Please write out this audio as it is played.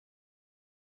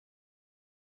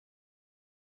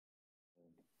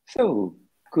So,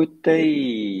 good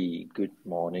day, good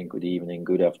morning, good evening,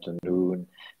 good afternoon,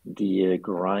 dear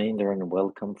grinder, and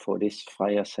welcome for this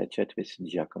fireside chat with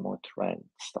Giacomo Trenz.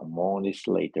 More on this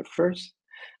later. First,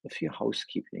 a few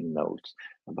housekeeping notes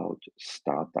about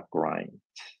startup grind.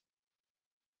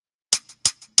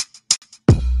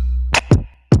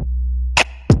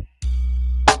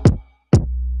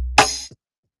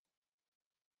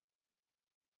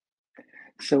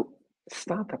 So,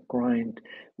 Startup Grind,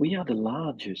 we are the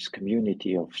largest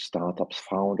community of startups,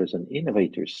 founders, and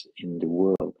innovators in the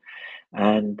world.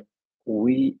 And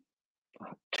we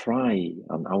try,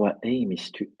 and our aim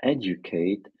is to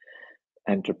educate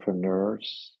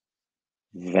entrepreneurs,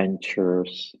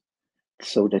 ventures,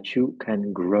 so that you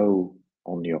can grow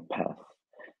on your path.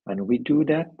 And we do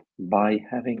that by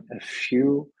having a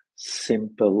few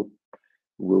simple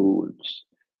rules.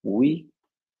 We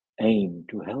aim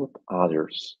to help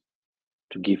others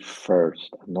to give first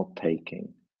and not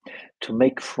taking, to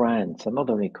make friends and not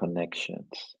only connections,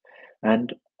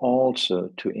 and also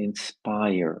to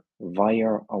inspire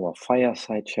via our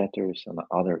fireside chatters and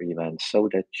other events so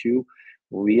that you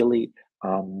really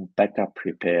are better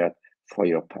prepared for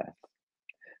your path.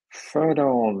 Further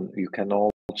on, you can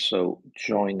also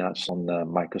join us on the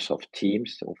Microsoft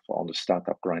Teams on the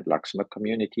Startup Grind Luxembourg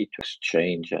community to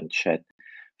exchange and chat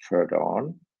further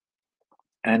on.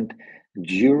 And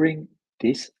during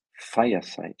this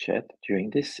fireside chat, during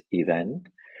this event,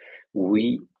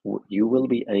 you will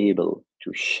be able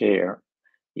to share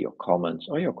your comments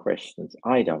or your questions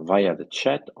either via the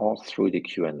chat or through the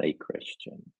Q&A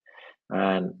question.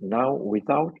 And now,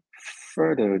 without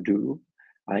further ado,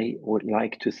 I would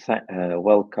like to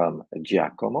welcome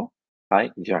Giacomo. Hi,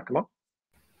 Giacomo.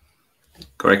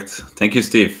 Correct. Thank you,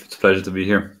 Steve. It's a pleasure to be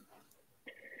here.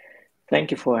 Thank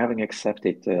you for having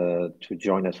accepted to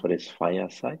join us for this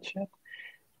fireside chat.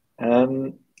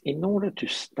 In order to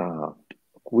start,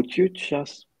 would you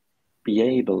just be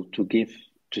able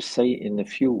to say in a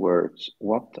few words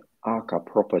what Arca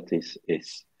Properties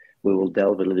is? We will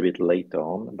delve a little bit later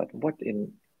on, but what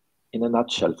in a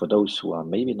nutshell, for those who are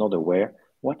maybe not aware,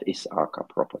 what is Arca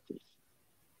Properties?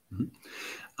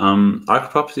 Arca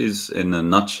Properties, in a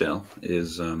nutshell,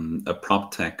 is a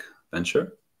prop tech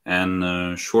venture and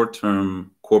a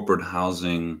short-term corporate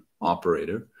housing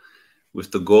operator with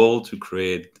the goal to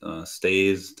create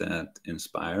stays that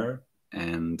inspire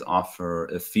and offer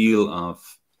a feel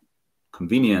of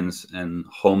convenience and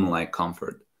home-like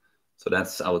comfort. So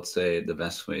that's, I would say, the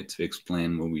best way to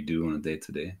explain what we do on a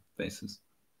day-to-day basis.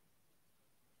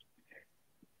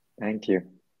 Thank you.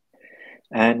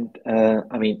 And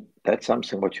I mean, that's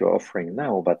something what you're offering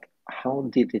now, but how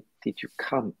did you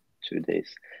come to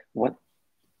this?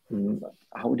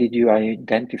 How did you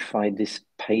identify this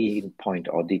pain point,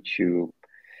 or did you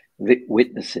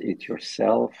witness it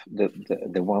yourself,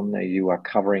 the one that you are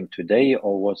covering today,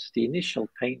 or was the initial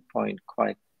pain point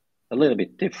quite a little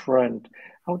bit different?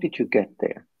 How did you get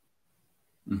there?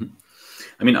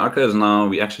 I mean, Arca is now,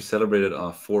 we actually celebrated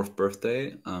our 4th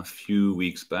birthday a few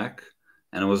weeks back,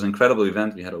 and it was an incredible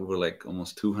event. We had over like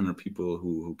almost 200 people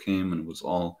who came, and it was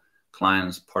all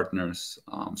clients, partners,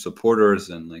 supporters,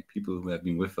 and like people who have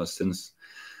been with us since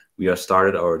we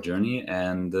started our journey.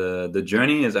 And the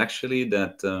journey is actually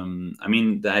that, I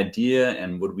mean, the idea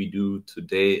and what we do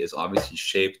today is obviously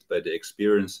shaped by the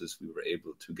experiences we were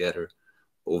able to gather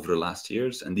over the last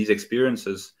years. And these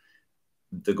experiences,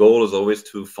 the goal is always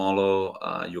to follow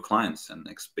your clients and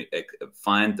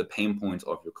find the pain points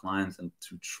of your clients and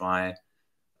to try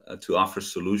to offer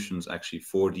solutions actually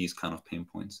for these kind of pain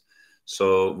points.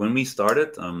 So when we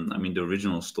started, I mean, the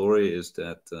original story is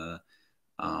that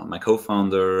my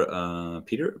co-founder,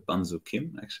 Peter Bansu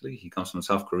Kim, actually, he comes from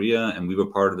South Korea, and we were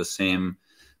part of the same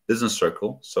business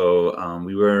circle. So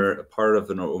we were a part of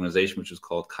an organization which is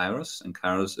called Kairos, and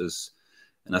Kairos is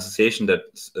an association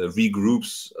that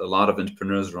regroups a lot of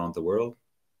entrepreneurs around the world,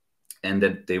 and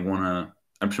that they want to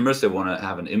entrepreneurs that want to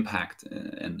have an impact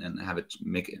and have it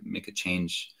make a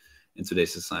change in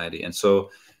today's society. And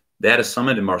so they had a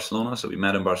summit in Barcelona. So we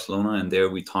met in Barcelona, and there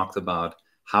we talked about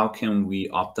how can we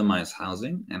optimize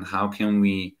housing and how can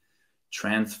we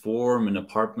transform an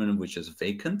apartment which is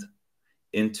vacant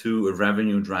into a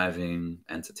revenue driving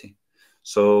entity.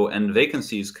 So, and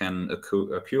vacancies can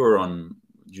occur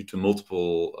due to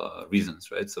multiple reasons,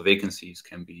 right? So vacancies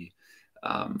can be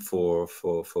for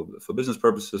business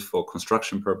purposes, for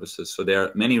construction purposes. So there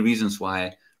are many reasons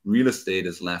why real estate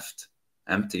is left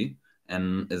empty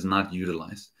and is not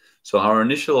utilized. So our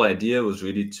initial idea was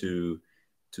really to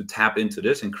tap into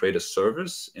this and create a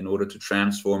service in order to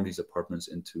transform these apartments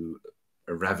into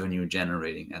a revenue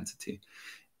generating entity.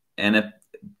 And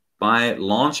by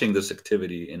launching this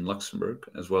activity in Luxembourg,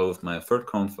 as well with my third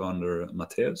co-founder,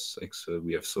 Matthias, like, so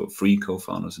we have 3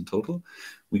 co-founders in total,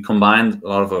 we combined a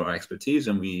lot of our expertise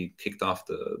and we kicked off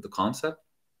the concept.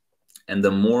 And the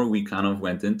more we kind of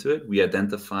went into it, we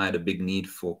identified a big need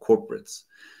for corporates.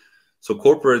 So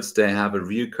corporates, they have a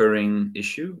reoccurring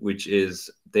issue, which is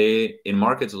they, in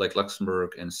markets like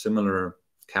Luxembourg and similar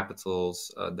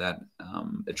capitals that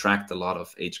attract a lot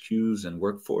of HQs and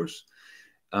workforce,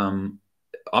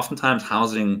 oftentimes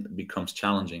housing becomes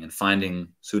challenging and finding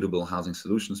suitable housing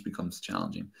solutions becomes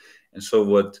challenging. And so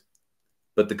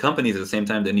but the companies at the same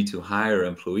time, they need to hire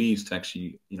employees to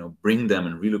actually, bring them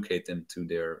and relocate them to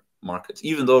their markets.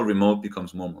 Even though remote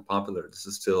becomes more and more popular, this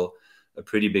is still a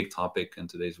pretty big topic in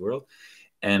today's world.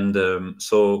 And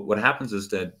so what happens is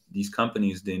that these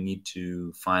companies, they need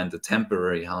to find the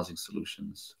temporary housing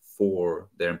solutions for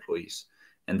their employees.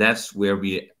 And that's where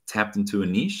we tapped into a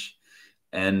niche.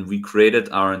 And we created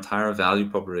our entire value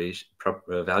proposition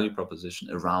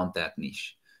around that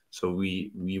niche. So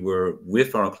we were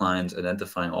with our clients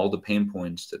identifying all the pain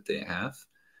points that they have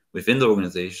within the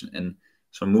organization. And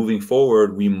so moving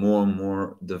forward, we more and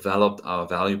more developed our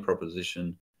value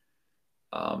proposition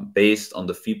based on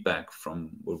the feedback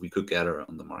from what we could gather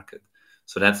on the market.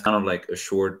 So that's kind of like a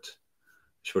short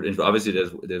intro. Obviously,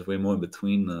 there's way more in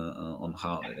between on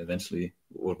how eventually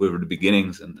what were the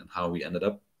beginnings and how we ended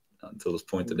up until this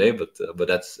point today. But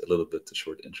that's a little bit the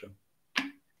short intro.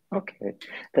 Okay,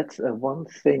 that's one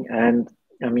thing. And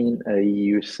I mean,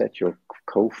 you said your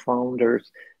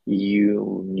co-founders,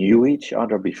 you knew each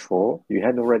other before? You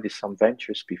had already some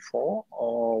ventures before,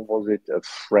 or was it a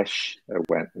fresh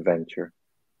venture?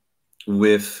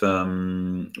 With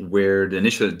where the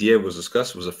initial idea was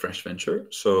discussed was a fresh venture.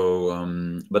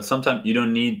 So, but sometimes you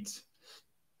don't need.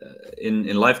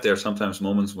 In life, there are sometimes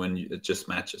moments when it just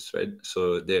matches, right?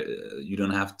 So there, you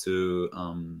don't have to.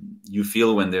 You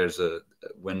feel when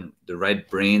when the right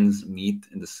brains meet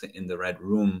in the right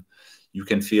room, you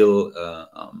can feel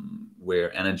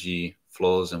where energy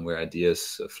flows and where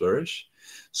ideas flourish.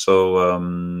 So,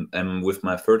 and with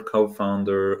my third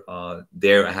co-founder,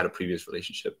 there I had a previous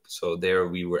relationship. So there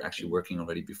we were actually working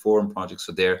already before on projects.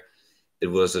 So there, it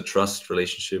was a trust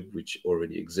relationship which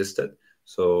already existed.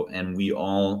 So, and we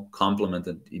all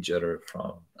complemented each other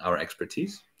from our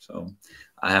expertise. So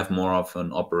I have more of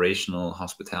an operational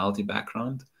hospitality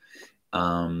background,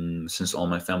 since all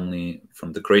my family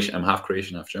from the Croatian, I'm half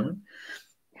Croatian, half German,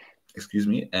 excuse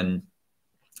me. And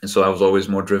so I was always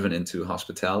more driven into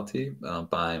hospitality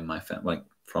by my family, like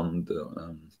from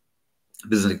the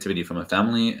business activity from my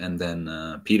family. And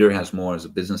then Peter has more as a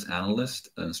business analyst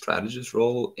and strategist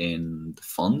role in the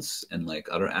funds and like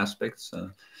other aspects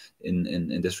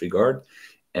in this regard.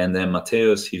 And then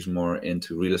Mateus, he's more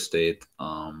into real estate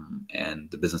and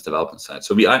the business development side.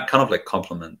 So we kind of like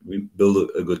complement. We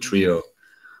build a good trio,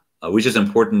 which is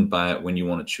important when you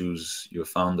want to choose your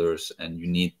founders, and you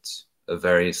need a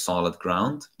very solid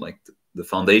ground. Like the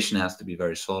foundation has to be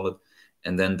very solid,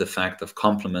 and then the fact of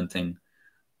complementing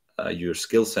your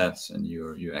skill sets and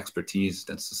your expertise,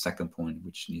 that's the second point,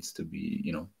 which needs to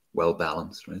be well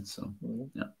balanced, right? So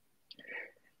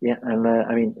yeah. And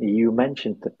I mean, you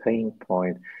mentioned the pain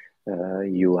point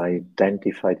you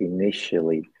identified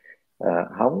initially.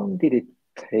 How long did it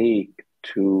take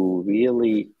to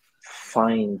really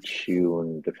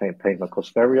fine-tune the pain point? Because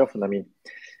very often, I mean,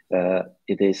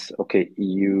 it is okay,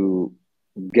 you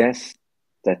guess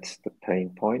that's the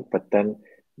pain point, but then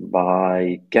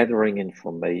by gathering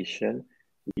information,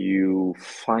 you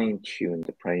fine-tune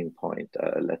the pain point,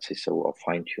 let's say so, or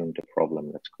fine-tune the problem,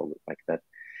 let's call it like that.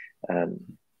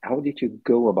 How did you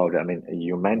go about it? I mean,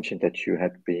 you mentioned that you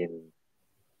had been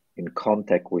in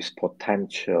contact with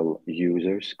potential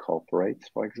users, corporates,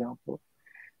 for example.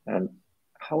 And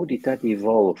how did that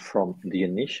evolve from the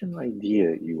initial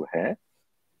idea you had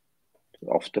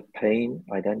of the pain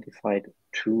identified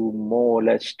to more or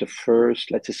less the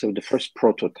first, let's say so, the first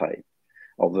prototype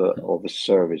of a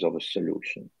service, of a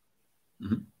solution?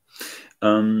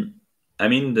 I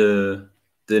mean, the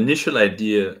initial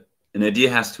idea, an idea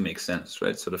has to make sense,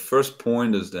 right? So the first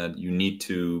point is that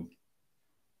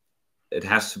it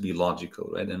has to be logical,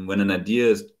 right? And when an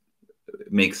idea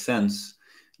makes sense,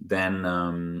 then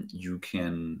you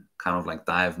can kind of like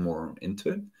dive more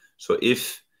into it. So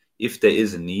if there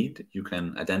is a need, you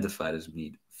can identify this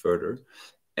need further.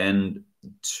 And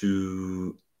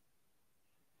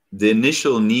the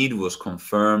initial need was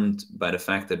confirmed by the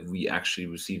fact that we actually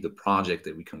received a project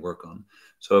that we can work on.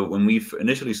 So when we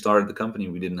initially started the company,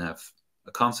 we didn't have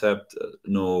a concept,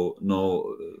 no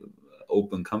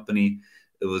open company.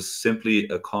 It was simply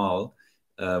a call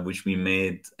which we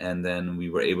made, and then we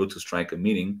were able to strike a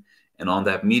meeting. And on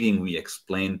that meeting, we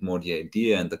explained more the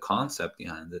idea and the concept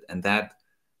behind it. And that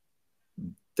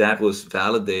was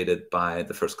validated by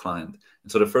the first client.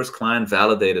 And so the first client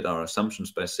validated our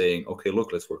assumptions by saying, okay,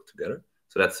 look, let's work together.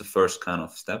 So that's the first kind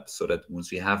of step, so that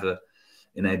once you have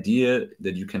an idea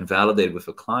that you can validate with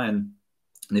a client,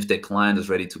 and if that client is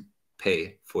ready to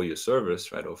pay for your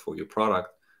service, right, or for your product,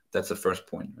 that's the first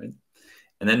point, right?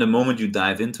 And then the moment you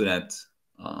dive into that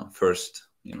first,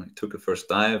 you took a first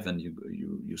dive and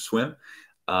you swim,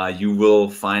 you will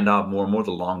find out more and more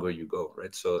the longer you go,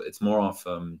 right? So it's more of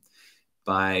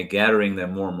by gathering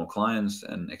them more and more clients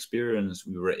and experience,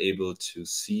 we were able to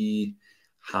see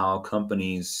how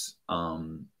companies,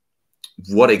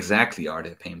 what exactly are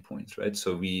their pain points, right?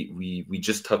 So we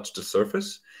just touched the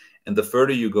surface, and the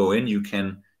further you go in, you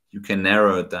can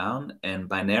narrow it down, and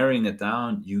by narrowing it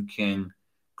down, you can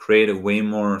create a way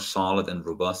more solid and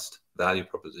robust value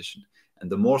proposition. And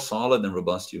the more solid and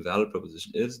robust your value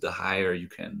proposition is, the higher you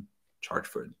can charge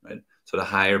for it, right? So the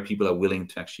higher people are willing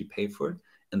to actually pay for it,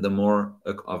 and the more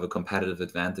of a competitive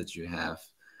advantage you have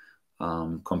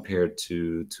compared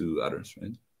to others,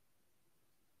 right?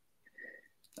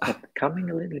 But coming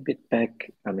a little bit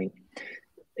back, I mean,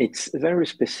 it's very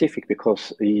specific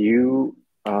because you,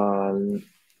 I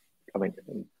mean,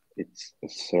 it's a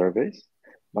service,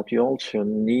 but you also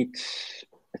need,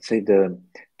 let's say, the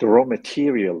raw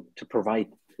material to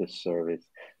provide the service.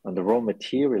 And the raw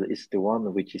material is the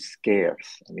one which is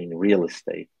scarce, I mean, real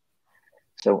estate.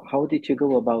 So how did you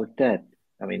go about that?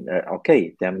 I mean,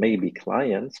 okay, there may be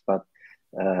clients, but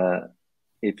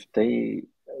if they,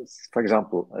 for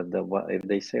example, if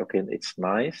they say, okay, it's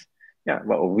nice, yeah,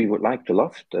 well, we would like to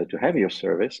love to have your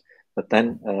service, but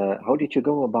then how did you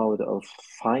go about of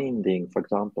finding, for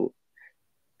example,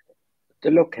 the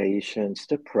locations,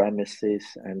 the premises,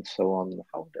 and so on?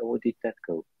 How did that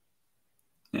go?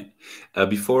 Yeah.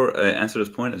 Before I answer this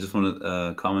point, I just want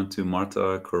to comment to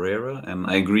Marta Correra, and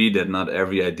I agree that not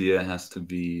every idea has to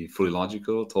be fully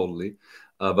logical, totally,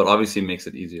 but obviously it makes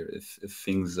it easier if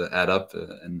things add up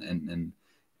and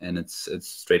it's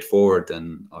straightforward.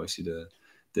 Then obviously the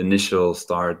initial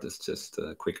start is just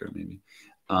quicker, maybe.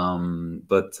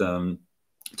 But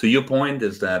to your point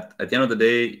is that at the end of the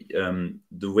day,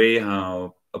 the way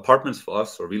how apartments for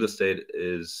us or real estate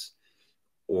is,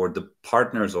 or the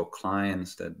partners or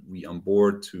clients that we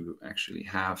onboard to actually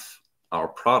have our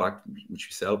product, which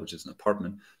we sell, which is an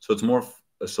apartment. So it's more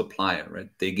a supplier, right?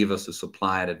 They give us a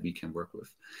supply that we can work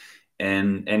with.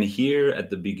 And here at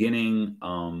the beginning,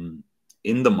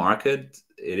 in the market,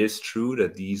 it is true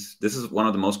that this is one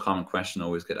of the most common questions I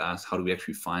always get asked: how do we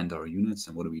actually find our units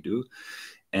and what do we do?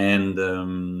 And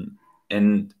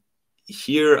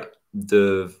here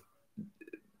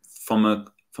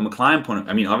from a client point,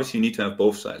 I mean, obviously you need to have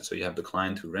both sides. So you have the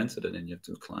client who rents it, and then you have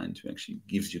the client who actually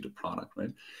gives you the product,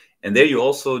 right? And there you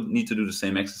also need to do the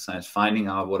same exercise, finding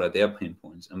out what are their pain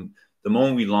points. And the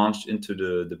moment we launched into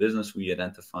the business, we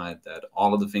identified that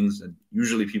all of the things that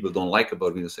usually people don't like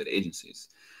about real estate agencies,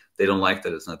 they don't like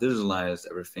that it's not digitalized,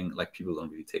 everything, like people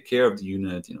don't really take care of the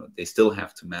unit. They still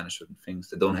have to manage certain things.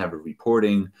 They don't have a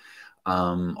reporting.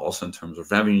 Also in terms of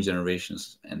revenue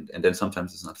generations, and then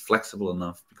sometimes it's not flexible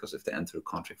enough, because if they enter a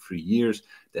contract 3 years,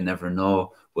 they never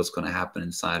know what's going to happen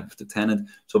inside with the tenant.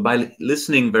 So by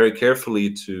listening very carefully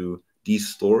to these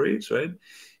stories, right,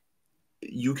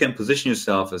 you can position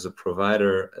yourself as a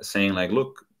provider saying like,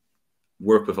 look,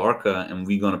 work with Arca and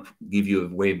we're going to give you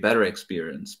a way better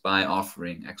experience by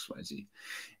offering XYZ.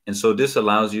 And so this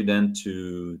allows you then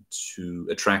to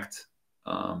attract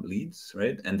leads,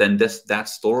 right? And then that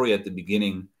story at the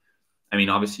beginning, I mean,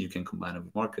 obviously you can combine it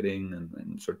with marketing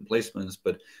and certain placements,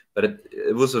 but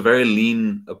it was a very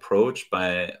lean approach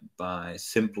by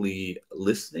simply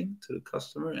listening to the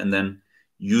customer and then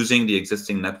using the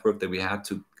existing network that we had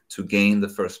to gain the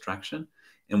first traction.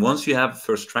 And once you have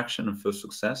first traction and first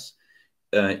success,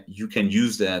 you can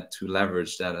use that to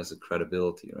leverage that as a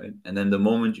credibility, right? And then the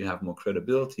moment you have more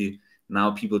credibility,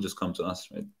 now people just come to us,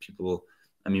 right? People,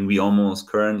 I mean, we almost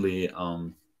currently,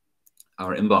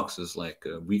 our inbox is like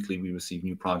weekly, we receive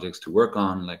new projects to work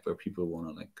on, like where people want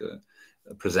to like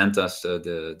present us the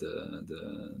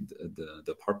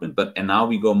apartment. And now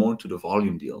we go more into the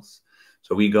volume deals.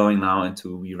 So we're going now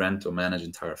into, we rent or manage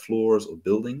entire floors or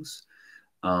buildings.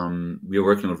 We are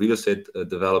working with real estate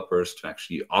developers to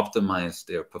actually optimize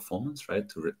their performance, right?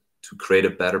 To create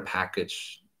a better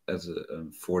package as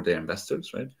for their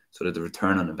investors, right? So that the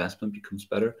return on investment becomes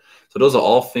better. So those are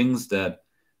all things that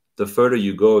the further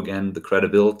you go, again, the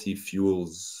credibility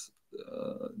fuels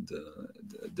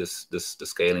the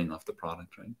scaling of the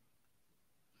product, right?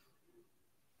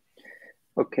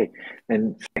 Okay,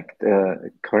 and in fact,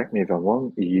 correct me if I'm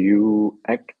wrong, you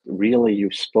really you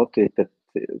spotted that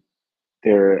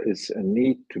there is a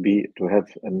need to have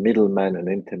a middleman, an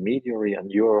intermediary,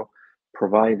 and you're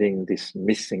providing this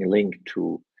missing link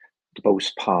to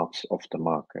both parts of the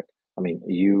market. I mean,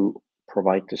 you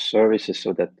provide the services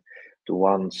so that the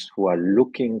ones who are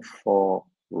looking for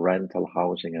rental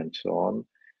housing and so on,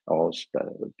 or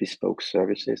bespoke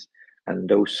services, and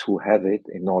those who have it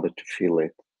in order to fill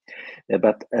it.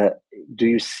 But do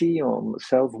you see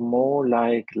yourself more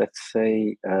like, let's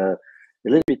say, a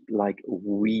little bit like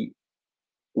we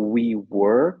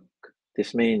work?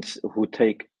 This means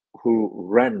who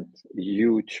rent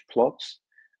huge plots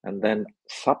and then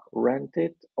sub-rent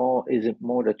it, or is it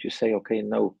more that you say, okay,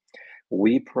 no,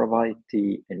 we provide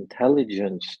the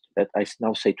intelligence that I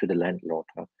now say to the landlord,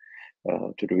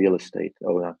 to the real estate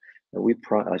owner.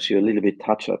 As you a little bit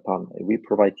touch upon, we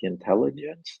provide the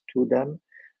intelligence to them,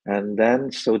 and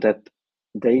then so that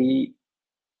they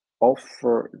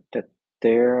offer that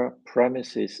their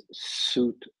premises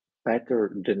suit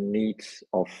better the needs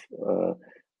of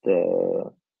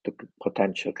the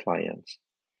potential clients.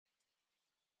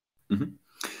 Mm-hmm.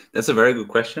 That's a very good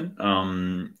question.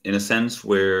 In a sense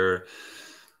where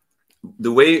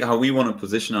the way how we want to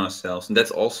position ourselves, and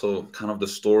that's also kind of the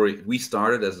story. We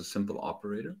started as a simple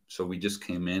operator. So we just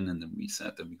came in and then we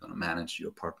said that we're going to manage your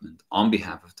apartment on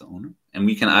behalf of the owner. And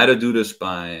we can either do this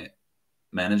by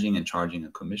managing and charging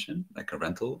a commission, like a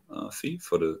rental fee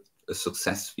for a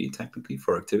success fee, technically,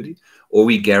 for activity, or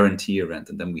we guarantee a rent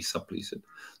and then we sublease it.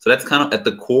 So that's kind of at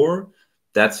the core.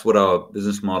 That's what our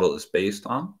business model is based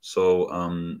on. So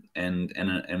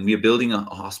and we are building a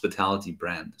hospitality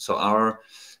brand. So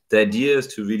the idea is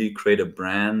to really create a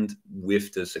brand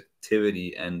with this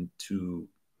activity, and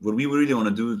what we really want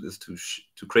to do is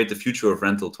to create the future of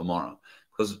rental tomorrow.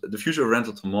 Because the future of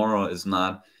rental tomorrow is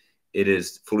not, it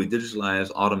is fully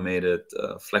digitalized, automated,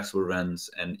 flexible rents,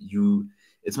 and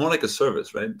it's more like a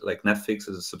service, right? Like Netflix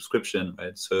is a subscription,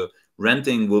 right? So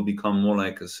renting will become more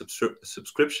like a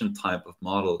subscription type of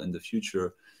model in the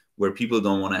future, where people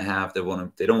don't want to have, they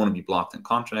don't want to be blocked in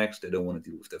contracts, they don't want to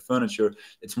deal with their furniture.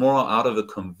 It's more out of a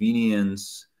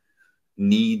convenience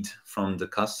need from the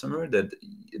customer, that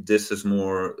this is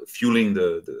more fueling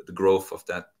the growth of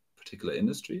that particular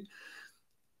industry.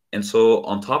 And so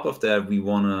on top of that, we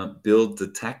want to build the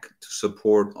tech to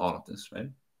support all of this,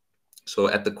 right? So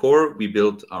at the core, we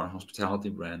built our hospitality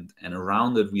brand, and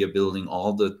around it, we are building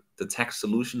all the tech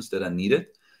solutions that are needed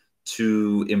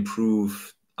to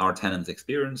improve our tenants'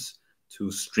 experience,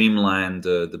 to streamline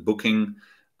the booking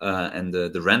and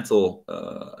the rental,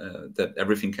 that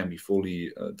everything can be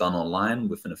fully done online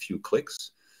within a few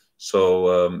clicks.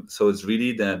 So it's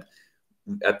really that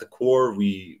at the core,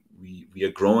 we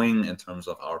are growing in terms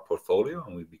of our portfolio,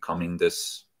 and we're becoming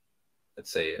this,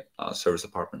 let's say, service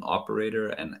apartment operator,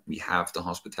 and we have the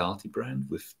hospitality brand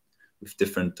with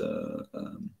different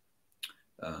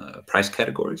price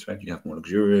categories, right? You have more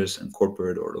luxurious and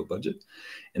corporate or low budget,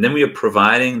 and then we are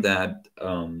providing that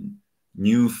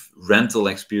new rental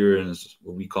experience,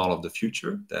 what we call of the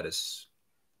future, that is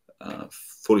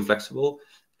fully flexible.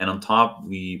 And on top,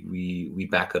 we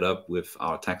back it up with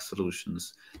our tech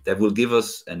solutions that will give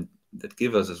us, and that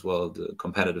give us as well, the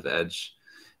competitive edge,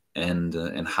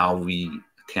 and how we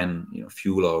can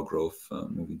fuel our growth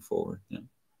moving forward. Yeah.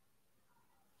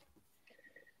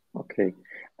 Okay,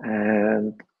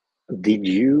 and did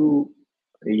you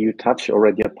touch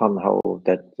already upon how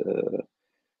that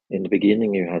in the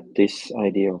beginning you had this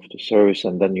idea of the service,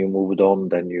 and then you moved on,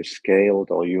 then you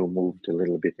scaled, or you moved a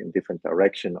little bit in different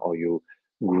direction, or you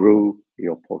grew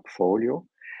your portfolio.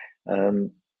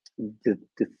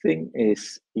 The thing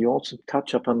is, you also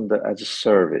touch upon the as a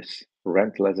service,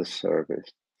 rental as a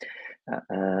service,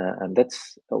 and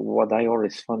that's what I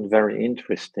always found very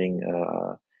interesting,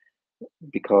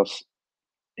 because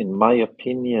in my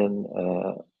opinion,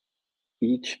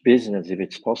 each business, if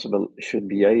it's possible, should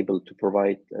be able to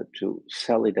provide to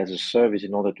sell it as a service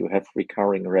in order to have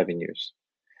recurring revenues,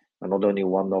 and not only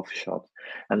one-off shot.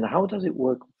 And how does it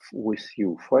work with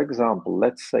you? For example,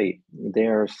 let's say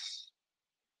there's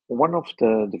one of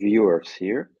the viewers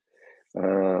here.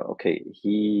 Okay,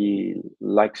 she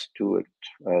likes to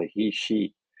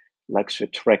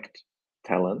attract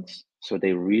talents, so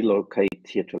they relocate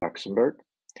here to Luxembourg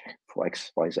for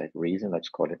XYZ reason, let's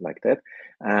call it like that.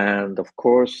 And of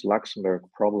course, Luxembourg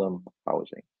problem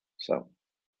housing. So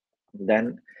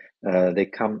then they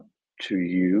come to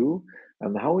you.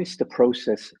 And how is the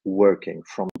process working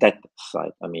from that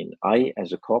side? I mean, I,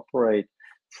 as a corporate,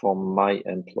 from my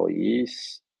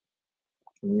employees,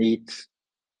 need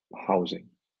housing.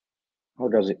 How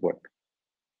does it work?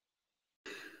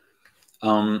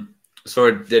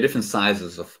 So there are different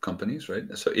sizes of companies, right?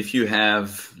 So if you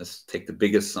have, let's take the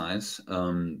biggest size,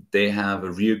 they have a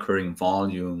reoccurring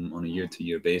volume on a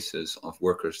year-to-year basis of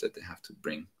workers that they have to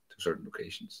bring to certain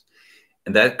locations.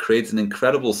 And that creates an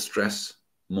incredible stress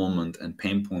moment and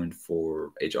pain point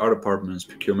for HR departments,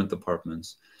 procurement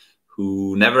departments,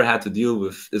 who never had to deal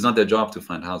with, it's not their job to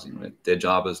find housing, right? Their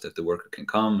job is that the worker can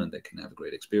come and they can have a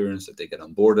great experience, that they get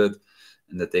onboarded,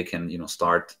 and that they can,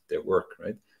 start their work,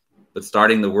 right? But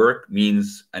starting the work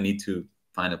means I need to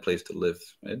find a place to live,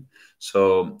 right?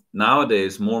 So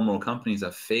nowadays, more and more companies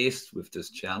are faced with this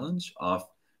challenge of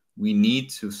we need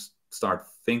to start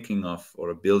thinking of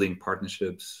or building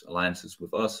partnerships, alliances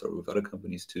with us or with other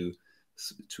companies to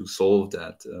solve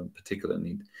that particular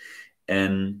need.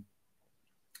 And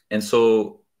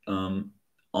so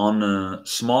on a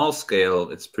small scale,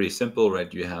 it's pretty simple,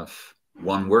 right? You have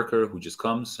one worker who just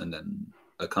comes, and then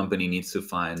a company needs to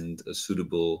find a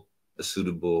suitable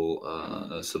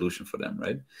solution for them,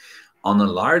 right? On a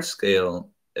large scale,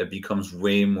 it becomes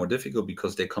way more difficult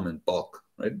because they come in bulk,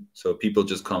 right? So people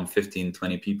just come, 15,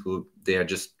 20 people, they are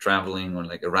just traveling or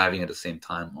like arriving at the same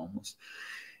time almost.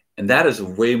 And that is a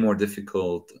way more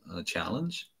difficult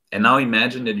challenge. And now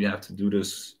imagine that you have to do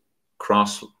this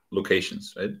cross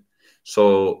locations, right?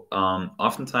 So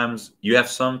oftentimes you have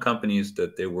some companies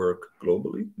that they work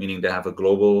globally, meaning they have a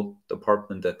global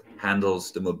department that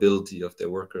handles the mobility of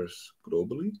their workers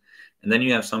globally. And then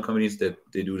you have some companies that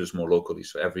they do this more locally.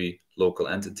 So every local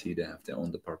entity, they have their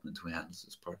own department who handles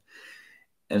this part.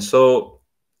 And so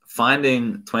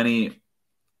finding 20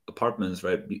 apartments,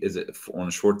 right, is it on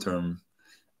a short-term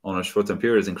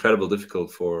period is incredibly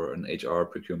difficult for an HR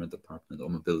procurement department or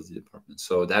mobility department.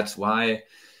 So that's why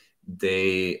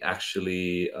they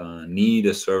actually need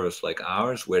a service like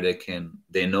ours where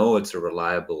they know it's a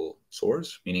reliable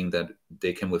source, meaning that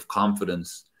they can with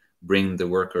confidence bring the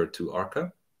worker to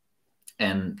Arca,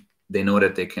 and they know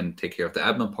that they can take care of the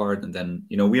admin part. And then,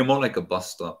 we are more like a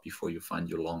bus stop before you find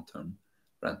your long-term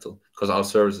rental, because our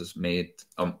service is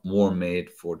more made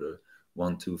for the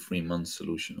 1, 2, 3 month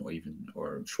solution,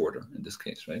 or shorter in this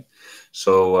case, right?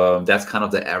 So that's kind of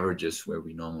the averages where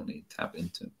we normally tap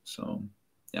into. So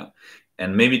yeah.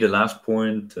 And maybe the last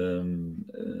point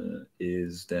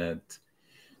is that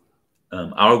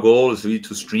our goal is really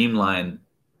to streamline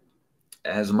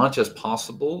as much as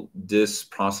possible this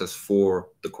process for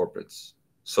the corporates,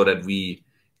 so that we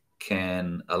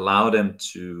can allow them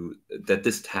that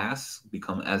this task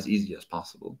become as easy as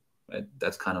possible, right?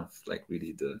 That's kind of like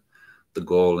really the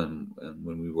goal, and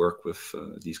when we work with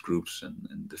these groups,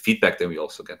 and the feedback that we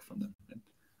also get from them. Right?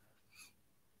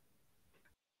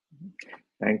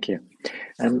 Thank you.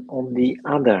 And on the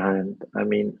other hand, I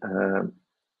mean,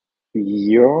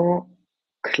 your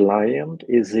client,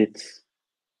 is it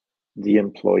the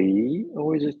employee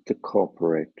or is it the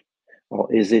corporate?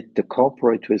 Or is it the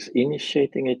corporate who is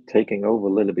initiating it, taking over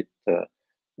a little bit of,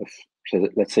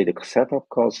 let's say, the setup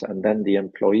costs, and then the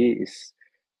employee is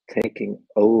taking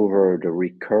over the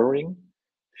recurring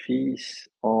fees?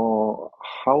 Or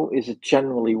how is it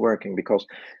generally working? Because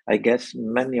I guess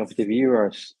many of the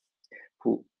viewers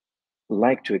who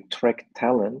like to attract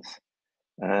talent,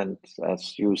 and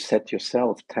as you said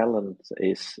yourself, talent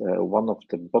is one of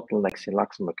the bottlenecks in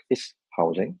Luxembourg is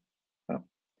housing.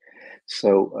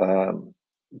 So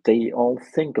they all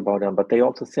think about them, but they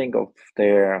also think of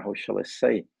their, how shall I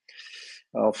say,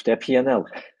 of their P&L.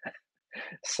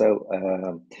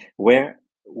 So where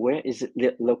is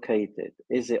it located?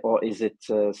 Is it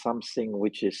something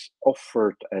which is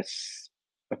offered as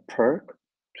a perk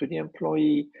to the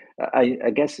employee?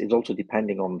 I guess it's also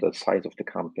depending on the size of the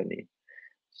company.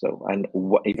 So, and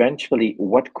eventually,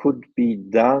 what could be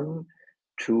done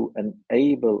to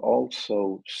enable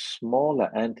also smaller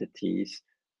entities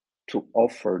to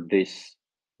offer this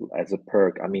as a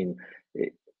perk? I mean,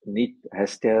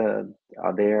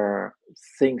 are there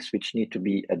things which need to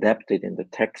be adapted in the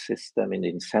tax system, in the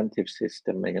incentive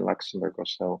system in Luxembourg or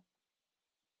so?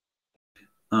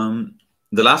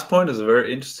 The last point is a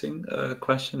very interesting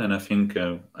question, and I think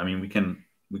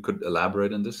we could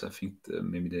elaborate on this. I think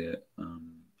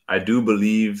I do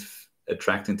believe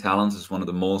attracting talents is one of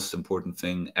the most important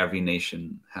thing every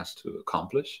nation has to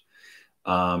accomplish.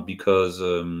 Because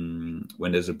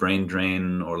when there's a brain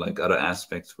drain or like other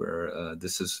aspects where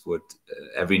this is what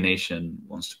every nation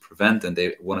wants to prevent, and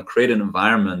they want to create an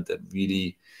environment that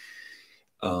really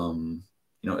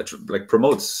it like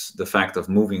promotes the fact of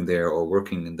moving there or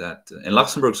working in that. And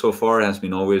Luxembourg so far has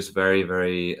been always very,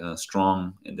 very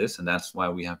strong in this, and that's why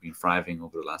we have been thriving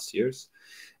over the last years.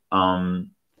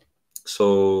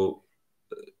 So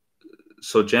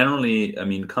generally, I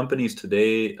mean, companies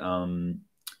today,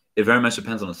 it very much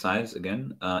depends on the size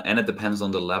again, and it depends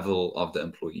on the level of the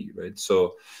employee, right?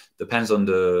 So depends on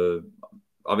the,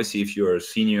 obviously if you're a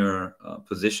senior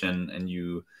position and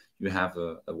you have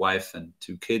a wife and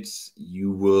 2 kids,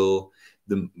 you will,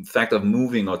 the fact of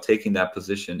moving or taking that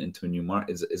position into a new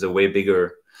market is a way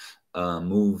bigger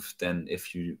move than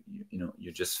if you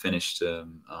just finished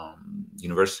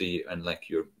university and like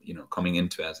you're coming in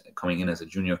as a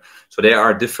junior. So there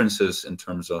are differences in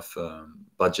terms of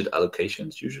budget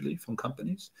allocations usually from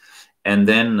companies, and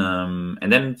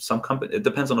then some company, it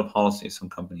depends on the policy. Some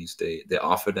companies they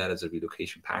offer that as a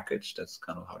relocation package. That's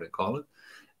kind of how they call it.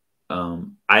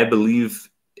 I believe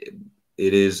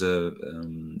it is a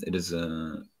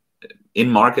in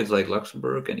markets like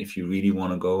Luxembourg, and if you really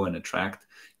want to go and attract,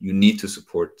 you need to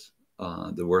support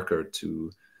the worker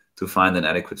to find an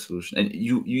adequate solution. And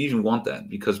you even want that,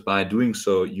 because by doing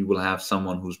so, you will have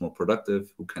someone who's more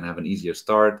productive, who can have an easier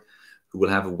start, who will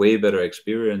have a way better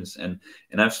experience. And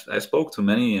I spoke to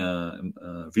many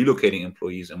relocating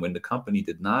employees, and when the company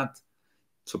did not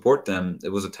support them, it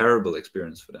was a terrible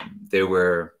experience for them. They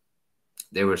were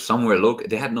somewhere local.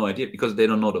 They had no idea, because they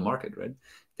don't know the market, right?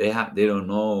 They don't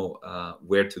know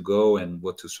where to go and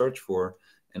what to search for.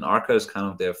 And Arca is kind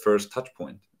of their first touch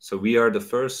point. So we are the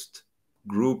first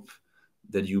group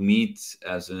that you meet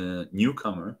as a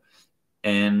newcomer,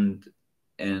 and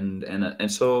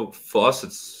so for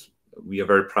us, we are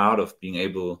very proud of being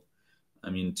able, I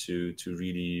mean, to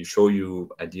really show you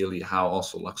ideally how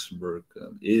also Luxembourg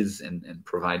is, and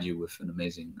provide you with an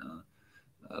amazing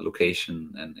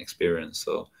location and experience.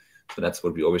 So that's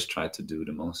what we always try to do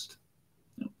the most.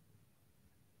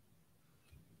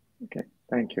 Okay,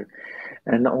 thank you.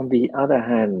 And on the other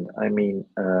hand, I mean,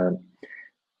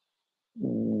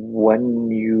 when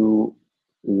you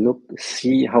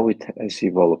see how it has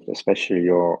evolved, especially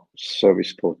your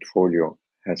service portfolio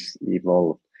has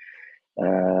evolved,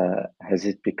 has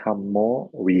it become more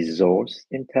resource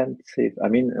intensive? I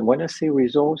mean, when I say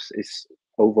resource, it's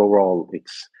overall,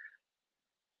 it's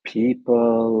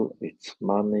people, it's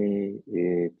money,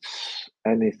 it's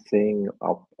anything,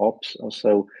 ops or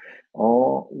so,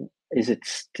 or is it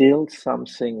still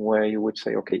something where you would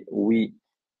say, okay, we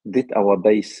did our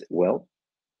base well,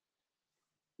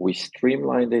 we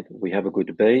streamlined it, we have a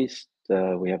good base,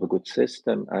 we have a good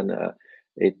system, and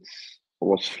it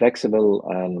was flexible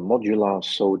and modular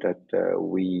so that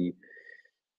we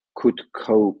could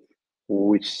cope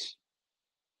with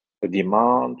the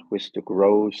demand, with the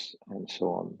growth, and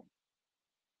so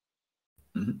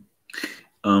on.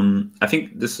 I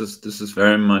think this is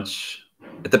very much,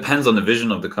 it depends on the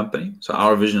vision of the company. So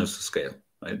our vision is to scale,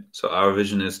 right? So our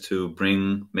vision is to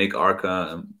make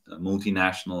Arca a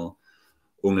multinational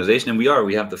organization, and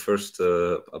we have the first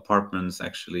apartments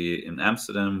actually in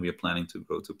Amsterdam. We are planning to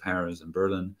go to Paris and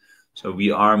Berlin. So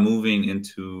we are moving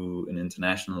into an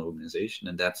international organization,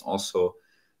 and that's also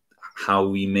how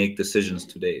we make decisions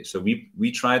today. So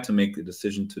we try to make the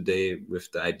decision today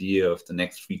with the idea of the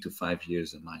next 3 to 5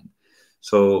 years in mind.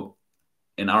 So,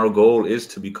 and our goal is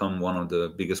to become one of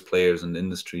the biggest players in the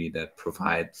industry that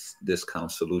provides this kind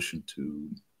of solution to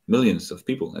millions of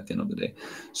people at the end of the day.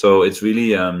 So it's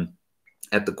really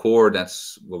at the core,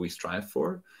 that's what we strive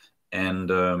for, and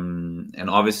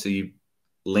obviously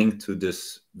linked to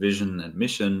this vision and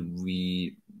mission,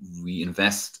 we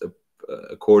invest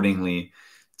accordingly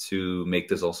to make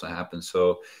this also happen.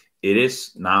 So it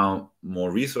is now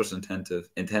more resource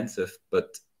intensive,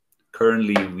 but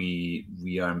currently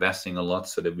we are investing a lot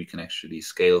so that we can actually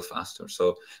scale faster.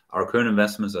 So our current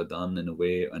investments are done in a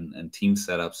way, and team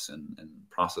setups and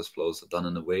process flows are done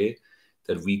in a way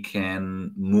that we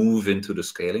can move into the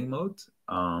scaling mode,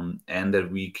 and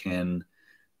that we can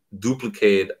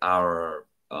duplicate our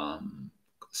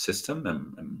system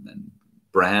and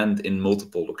brand in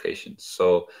multiple locations.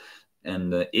 So,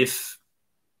 and if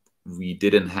we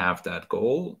didn't have that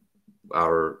goal,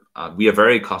 we are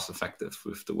very cost effective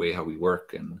with the way how we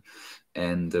work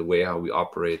and the way how we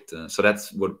operate. So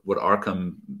that's what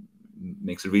Arca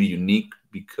makes it really unique,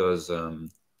 because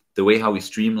the way how we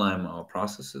streamline our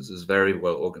processes is very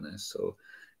well organized. So,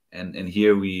 and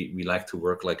here we like to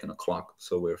work like in a clock.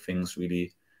 So where things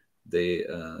really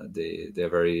they're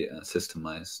very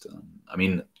systemized. I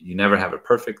mean, you never have it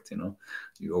perfect,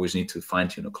 you always need to fine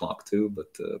tune a clock too,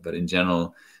 but in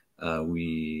general,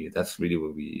 that's really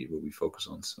what we focus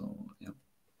on. So yeah.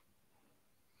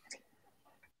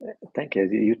 Thank you.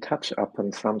 You touch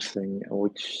upon something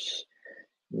which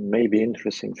may be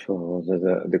interesting for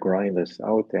the grinders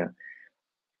out there.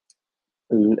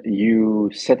 You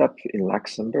set up in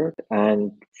Luxembourg,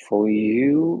 and for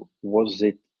you, was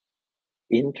it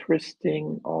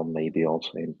interesting or maybe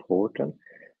also important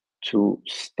to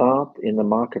start in a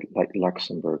market like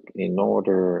Luxembourg in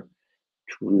order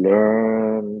to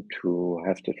learn, to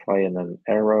have to try and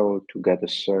error to get a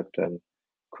certain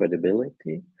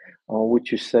credibility? Or would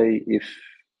you say if,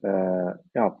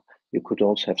 yeah, you could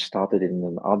also have started in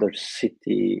another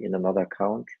city, in another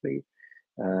country?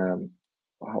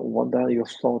 What are your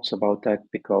thoughts about that?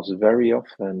 Because very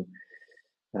often,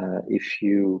 if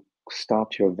you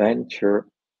start your venture,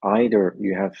 either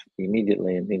you have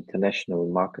immediately an international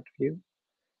market view,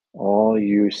 or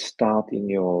you start in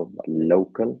your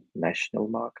local national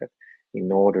market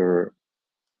in order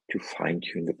to fine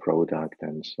tune the product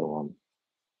and so on.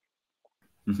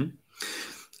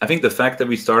 I think the fact that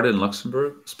we started in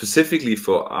Luxembourg specifically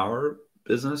for our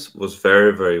business was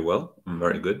very, very well and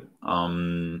very good.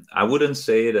 I wouldn't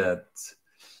say that.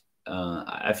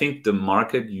 I think the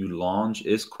market you launch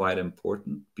is quite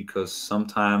important, because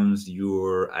sometimes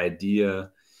your idea,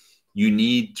 you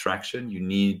need traction, you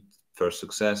need first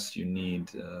success, you need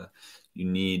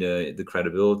the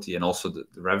credibility and also the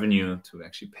revenue to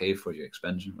actually pay for your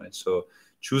expansion, right? So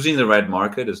choosing the right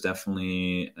market is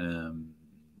definitely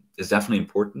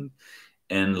important.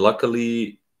 And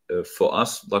luckily for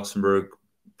us, Luxembourg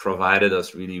provided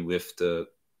us really with the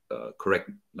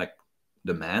correct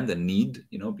demand and need,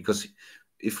 because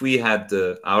if we had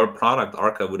our product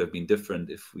Arca would have been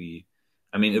different if we,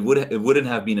 it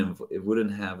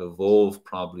wouldn't have evolved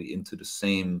probably into the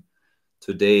same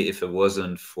today if it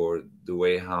wasn't for the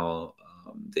way how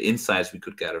the insights we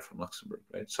could gather from Luxembourg,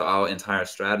 right? So our entire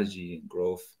strategy and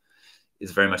growth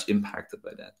is very much impacted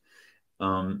by that.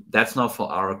 That's not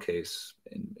for our case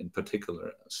in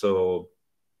particular. So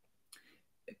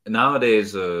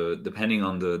nowadays, depending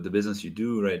on the business you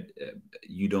do, right,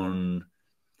 you don't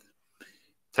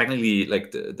technically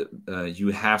you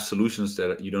have solutions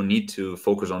that you don't need to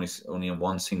focus only on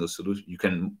one single solution. You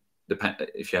can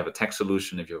if you have a tech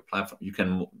solution, if you have a platform, you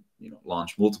can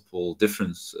launch multiple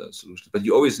different solutions. But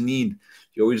you always need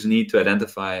to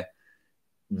identify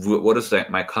what is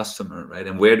my customer, right,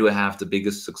 and where do I have the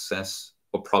biggest success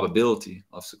or probability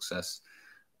of success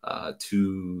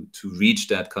to reach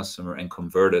that customer and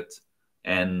convert it,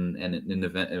 and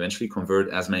eventually convert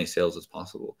as many sales as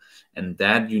possible. And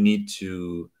that you need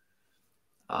to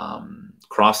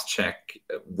cross-check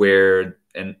where,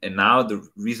 and now the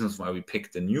reasons why we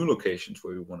picked the new locations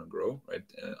where we want to grow, right,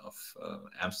 of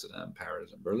Amsterdam,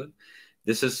 Paris, and Berlin.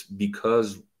 This is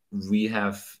because we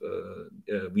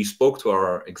spoke to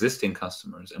our existing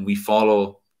customers and we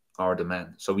follow our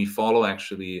demand. So we follow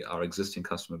actually our existing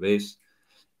customer base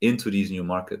into these new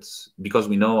markets because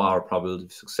we know our probability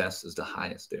of success is the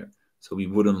highest there. So we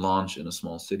wouldn't launch in a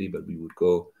small city, but we would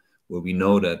go where we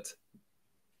know that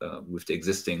with the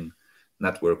existing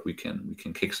network we can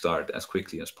kickstart as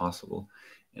quickly as possible.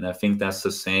 And I think that's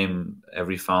the same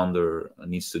every founder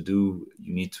needs to do.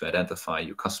 You need to identify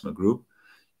your customer group.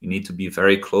 You need to be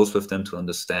very close with them to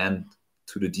understand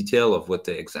to the detail of what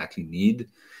they exactly need.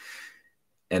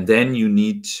 And then you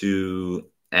need to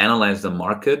analyze the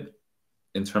market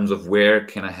in terms of where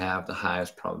can I have the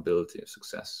highest probability of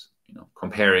success,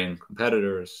 comparing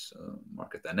competitors,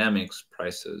 market dynamics,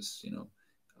 prices,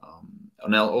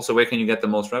 and also where can you get the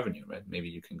most revenue, right? Maybe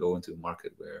you can go into a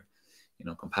market where,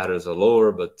 competitors are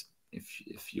lower, but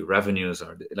if your revenues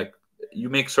are you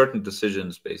make certain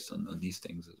decisions based on these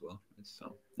things as well.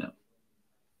 So, yeah.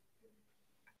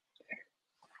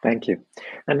 Thank you.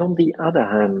 And on the other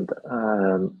hand,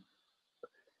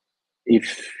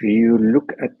 if you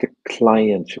look at the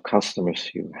clients, your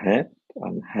customers you had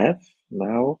and have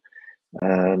now,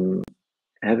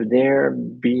 have there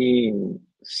been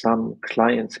some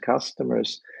clients,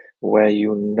 customers where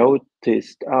you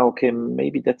noticed, okay,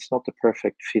 maybe that's not the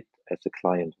perfect fit as a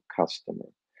client customer,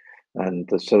 and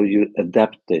so you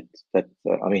adapted that?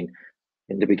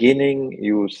 In the beginning,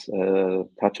 you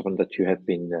touched upon that you have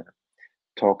been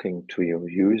talking to your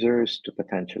users, to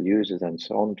potential users, and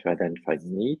so on to identify the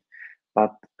need.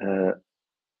 But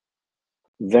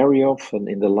very often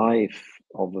in the life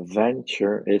of a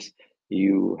venture is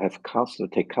you have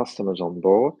take customers on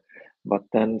board, but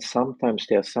then sometimes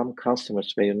there are some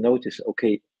customers where you notice,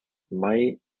 okay,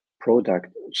 my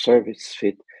product service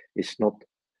fit is not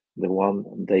the one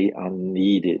they are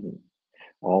needing,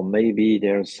 or maybe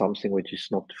there's something which is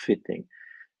not fitting.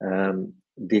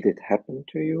 Did it happen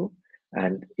to you?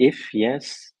 And if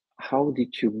yes, how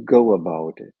did you go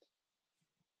about it?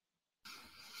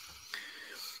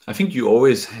 I think you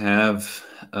always have,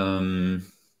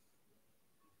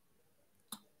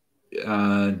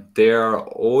 there are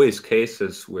always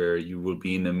cases where you will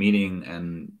be in a meeting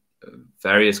and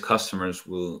various customers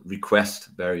will request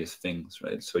various things,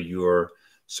 right? So your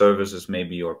services,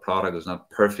 maybe your product is not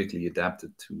perfectly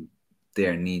adapted to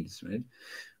their needs, right?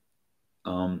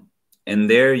 And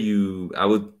there I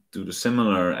would do the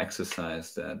similar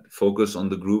exercise, that focus on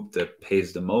the group that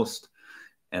pays the most,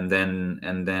 and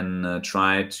then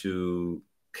try to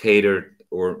cater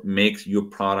or make your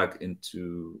product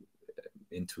into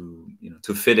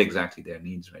to fit exactly their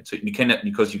needs, right? So you cannot,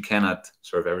 because you cannot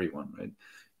serve everyone, right?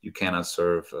 You cannot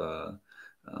serve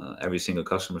every single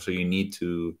customer. So you need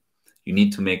to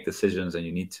make decisions, and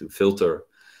you need to filter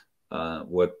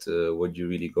what you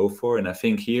really go for. And I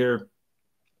think here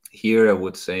I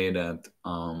would say that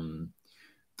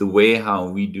the way how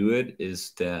we do it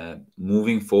is that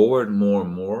moving forward more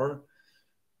and more,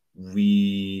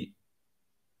 we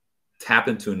tap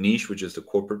into a niche, which is the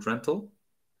corporate rental.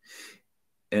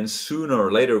 And sooner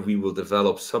or later, we will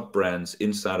develop sub-brands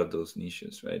inside of those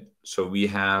niches, right? So we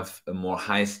have a more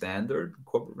high standard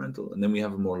corporate rental, and then we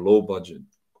have a more low budget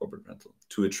corporate rental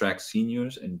to attract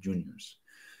seniors and juniors.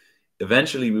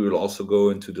 Eventually, we will also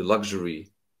go into the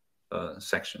luxury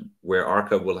section, where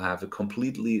Arca will have a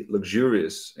completely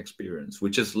luxurious experience,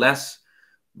 which is less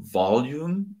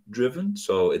volume driven.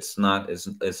 So it's not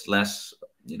it's less,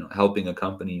 helping a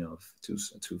company to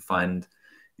find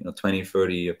 20,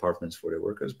 30 apartments for their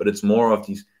workers, but it's more of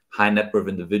these high net worth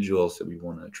individuals that we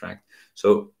want to attract.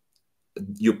 So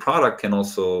your product can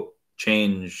also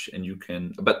change, and you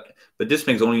can, but this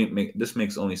makes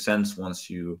only sense once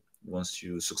you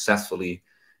successfully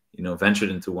ventured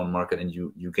into one market and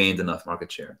you gained enough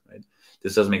market share, right?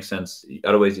 This doesn't make sense.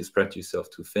 Otherwise, you spread yourself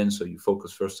too thin. So you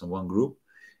focus first on one group,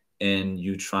 and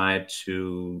you try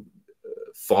to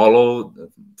follow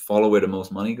where the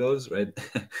most money goes, right?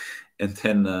 and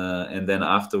then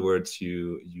afterwards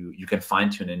you can fine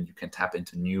tune, and you can tap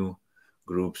into new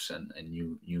groups and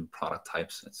new product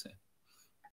types, let's say.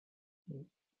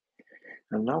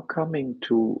 And now coming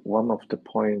to one of the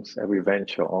points every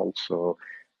venture also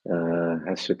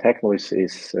has to tackle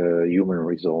is human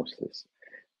resources.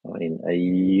 I mean,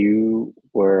 you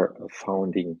were a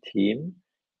founding team,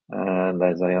 and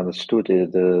as I understood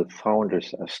it, the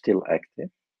founders are still active.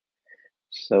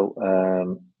 So,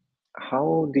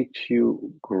 how did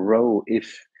you grow,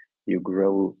 if you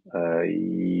grow from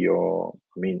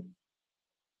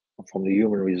the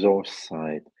human resource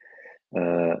side?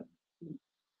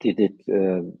 Did it?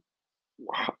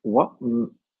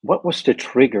 What was the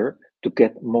trigger to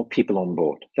get more people on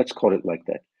board? Let's call it like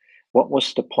that. What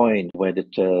was the point where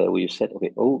you said,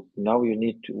 okay, now we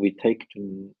need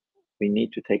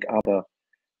to take other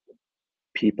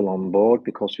people on board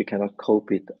because we cannot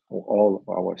cope it all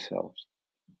ourselves?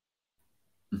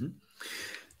 Mm-hmm.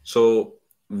 So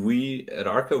we at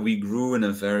Arca, we grew in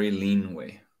a very lean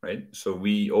way, right? So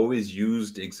we always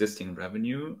used the existing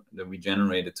revenue that we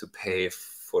generated to pay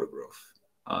for the growth.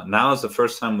 Now is the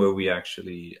first time where we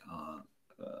actually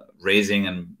raising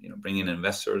and bringing in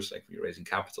investors, like we're raising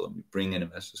capital, and we bring in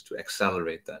investors to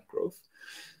accelerate that growth.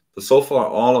 But so far,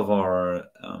 all of our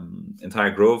entire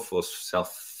growth was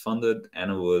self-funded,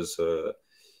 and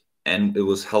it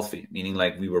was healthy, meaning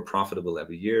like we were profitable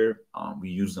every year. We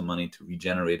used the money to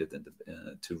regenerate it and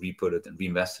to re-put it and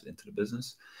reinvest it into the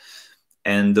business.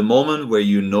 And the moment where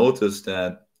you notice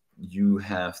that you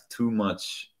have too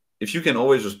much, if you can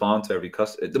always respond to every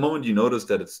customer, at the moment you notice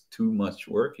that it's too much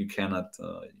work, you cannot,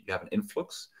 you have an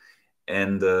influx,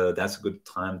 and that's a good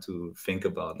time to think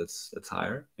about let's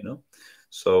hire,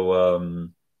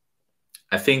 So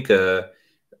I think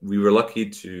we were lucky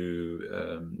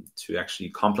to actually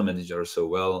complement each other so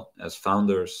well as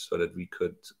founders, so that we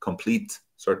could complete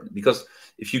certain. Because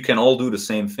if you can all do the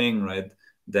same thing, right,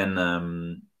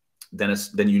 then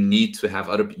you need to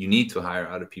hire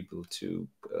other people to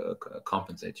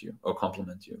compensate you or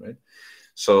complement you, right?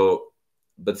 So,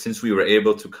 but since we were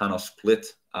able to kind of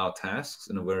split our tasks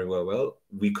in a very well,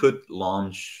 we could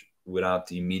launch without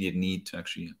the immediate need to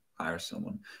actually hire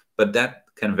someone. But that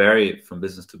can vary from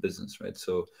business to business, right?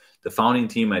 So the founding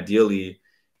team ideally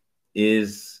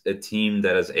is a team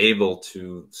that is able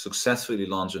to successfully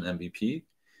launch an MVP,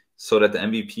 so that the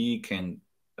MVP can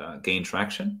gain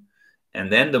traction. And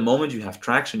then the moment you have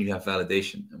traction, you have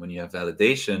validation. And when you have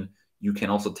validation, you can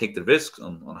also take the risk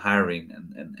on hiring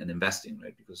and investing,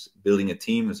 right? Because building a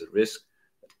team is a risk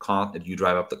that you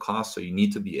drive up the cost. So you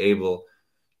need to be able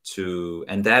to,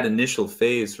 and that initial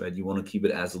phase, right, you want to keep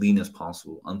it as lean as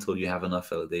possible until you have enough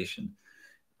validation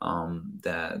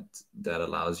that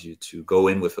allows you to go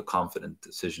in with a confident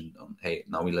decision on, hey,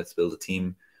 now let's build a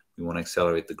team. We want to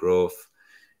accelerate the growth.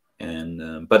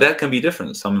 And but that can be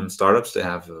different. Some startups, they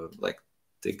have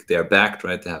they're backed,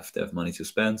 right? They have money to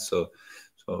spend. So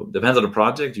it depends on the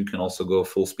project. You can also go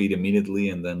full speed immediately,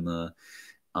 and then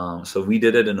so we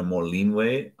did it in a more lean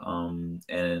way.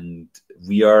 And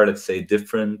we are, let's say,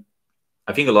 different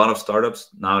I think a lot of startups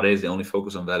nowadays, they only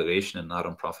focus on valuation and not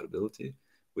on profitability,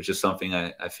 which is something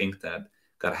I think that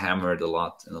got hammered a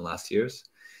lot in the last years.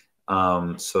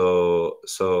 So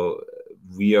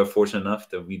we are fortunate enough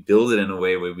that we build it in a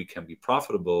way where we can be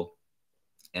profitable.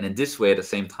 And in this way, at the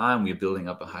same time, we're building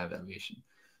up a high valuation.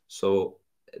 So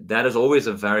that is always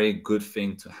a very good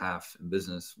thing to have in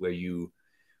business, where you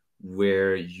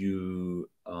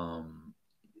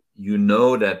you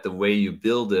know that the way you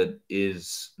build it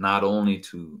is not only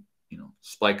to, you know,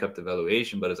 spike up the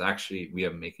valuation, but it's actually, we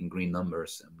are making green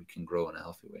numbers and we can grow in a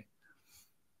healthy way.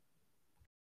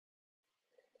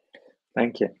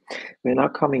 Thank you. We're now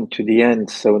coming to the end,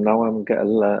 so now I'm a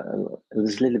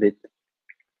little bit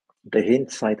the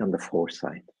hindsight and the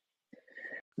foresight.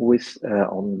 With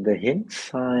on the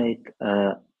hindsight,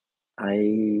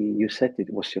 you said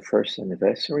it was your first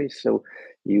anniversary, so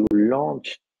you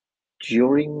launched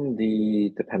during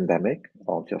the pandemic,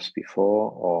 or just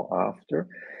before or after.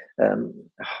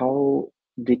 How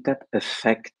did that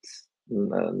affect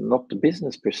not the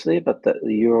business per se, but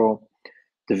the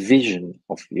vision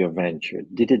of your venture?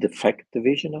 Did it affect the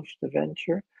vision of the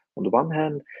venture on the one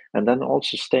hand, and then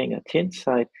also staying at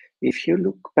hindsight? If you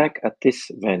look back at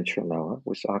this venture now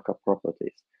with Arca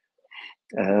Properties,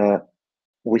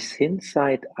 with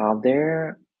hindsight, are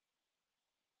there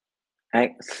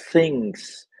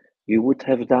things you would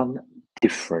have done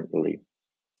differently,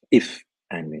 if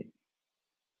any?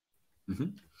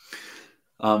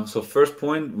 So first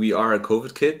point, we are a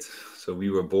COVID kid. So we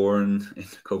were born in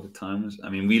COVID times. I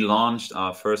mean, we launched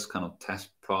our first kind of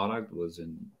test product was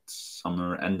in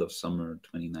end of summer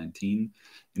 2019.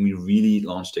 And we really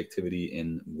launched activity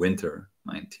in winter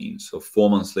 19. So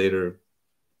 4 months later,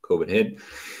 COVID hit.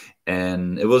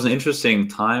 And it was an interesting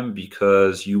time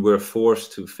because you were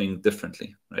forced to think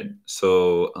differently, right?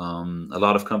 So a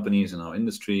lot of companies in our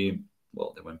industry,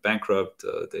 well, they went bankrupt,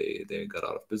 they got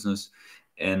out of business.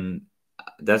 And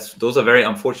those are very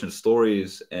unfortunate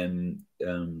stories. And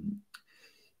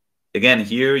again,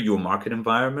 here your market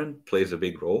environment plays a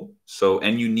big role. So,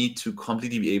 and you need to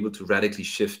completely be able to radically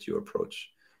shift your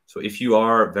approach. So if you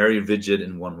are very rigid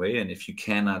in one way, and if you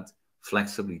cannot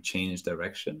flexibly change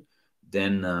direction,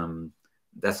 then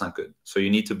that's not good. So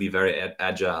you need to be very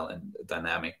agile and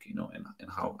dynamic, you know, in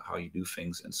how you do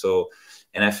things. And so,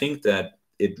 and I think that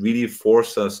it really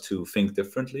forced us to think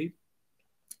differently,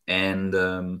 and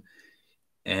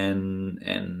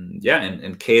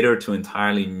cater to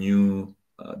entirely new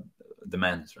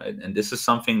demands, right? And this is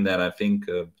something that I think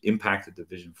impacted the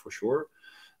vision for sure.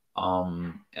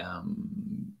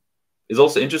 It's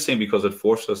also interesting because it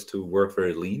forced us to work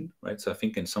very lean, right? So I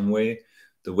think in some way,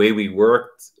 the way we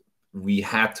worked, we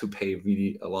had to pay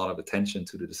really a lot of attention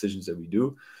to the decisions that we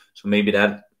do. So maybe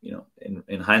that, you know,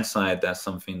 in hindsight, that's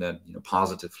something that, you know,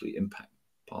 positively,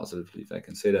 if I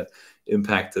can say that,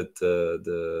 impacted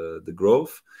the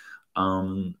growth.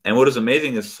 And what is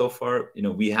amazing is so far, you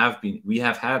know, we have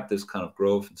had this kind of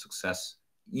growth and success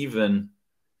even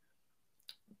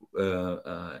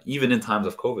in times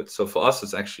of COVID. So for us,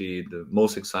 it's actually the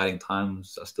most exciting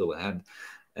times are still ahead.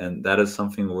 And that is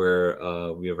something where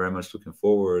we are very much looking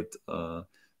forward,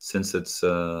 since it's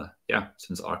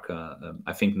since Arca,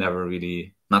 I think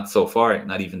not so far,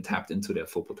 not even tapped into their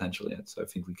full potential yet. So I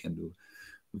think we can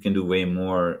do way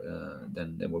more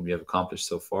than what we have accomplished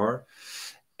so far.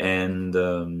 And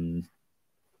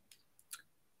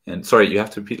sorry, you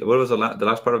have to repeat. What was the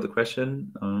last part of the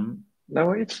question?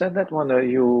 No, it's that one.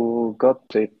 You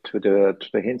got it to the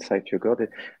hindsight. You got it,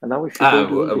 and now if you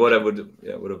go what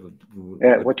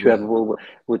you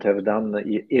would have done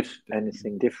if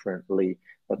anything differently.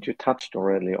 But you touched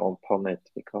already upon it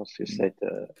because you said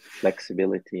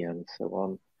flexibility and so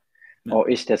on. Yeah. Or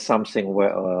is there something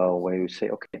where you say,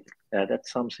 okay, that's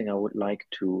something I would like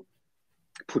to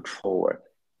put forward?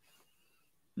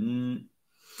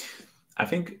 I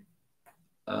think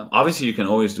obviously you can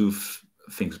always do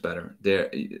things better.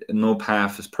 No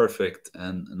path is perfect,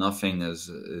 and nothing is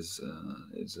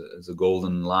a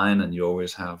golden line, and you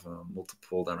always have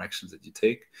multiple directions that you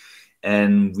take.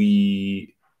 And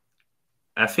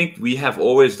I think we have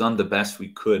always done the best we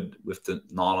could with the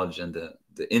knowledge and the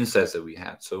insights that we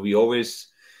had. So we always,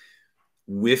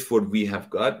 with what we have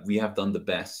got, we have done the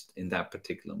best in that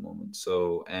particular moment.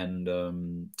 So,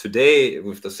 and today,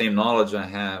 with the same knowledge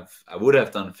I would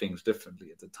have done things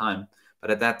differently at the time. But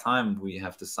at that time, we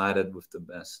have decided with the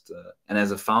best. And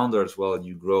as a founder as well,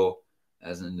 you grow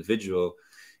as an individual,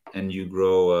 and you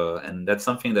grow. And that's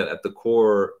something that at the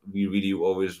core, we really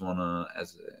always want to,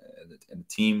 as a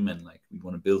team, and like we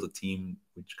want to build a team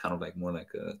which kind of like more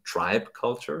like a tribe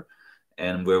culture,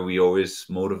 and where we always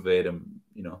motivate and,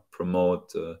 you know,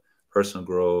 promote personal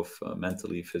growth,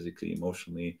 mentally, physically,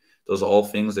 emotionally. Those are all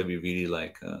things that we really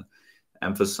like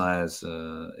emphasize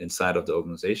inside of the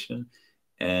organization.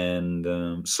 And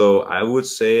so I would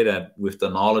say that with the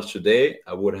knowledge today,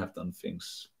 I would have done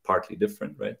things partly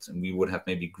different, right? And we would have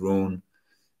maybe grown,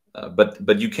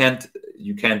 but you can't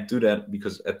do that,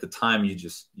 because at the time you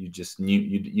just knew,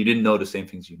 you didn't know the same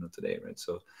things you know today, right?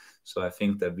 So I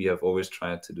think that we have always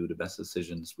tried to do the best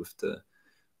decisions with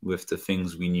the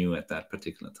things we knew at that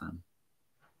particular time.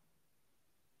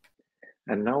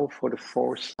 And now for the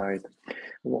foresight,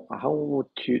 how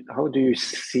do you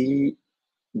see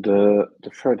the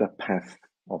further path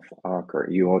of Arca?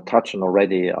 You are touching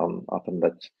already on upon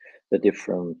that the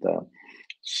different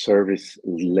service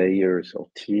layers or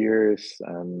tiers,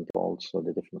 and also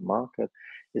the different market.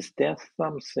 Is there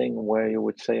something where you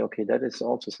would say, okay, that is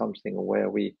also something where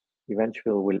we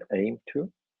eventually will aim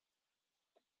to?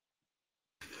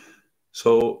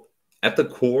 So at the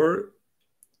core,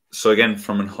 so again,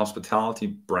 from a hospitality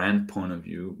brand point of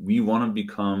view, we want to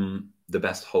become the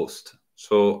best host.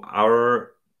 So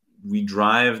we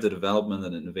drive the development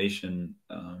and innovation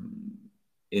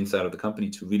inside of the company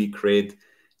to really create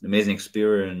an amazing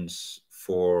experience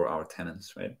for our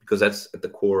tenants, right? Because that's at the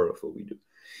core of what we do.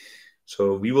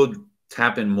 So we will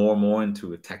tap in more and more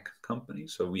into a tech company.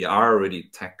 So we are already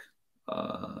tech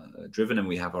driven, and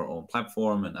we have our own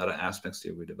platform and other aspects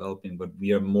that we're developing, but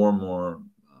we are more and more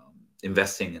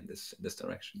investing in this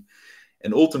direction.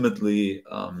 And ultimately,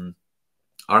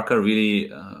 Arca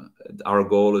really, our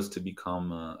goal is to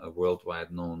become a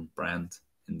worldwide known brand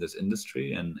in this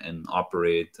industry, and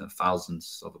operate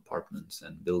thousands of apartments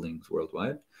and buildings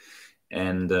worldwide,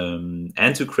 and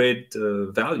to create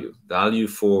value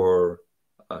for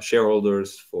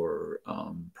shareholders, for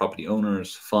property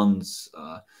owners, funds,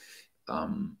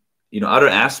 other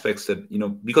aspects that,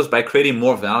 because by creating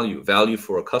more value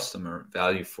for a customer,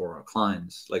 value for our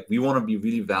clients, like we want to be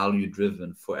really value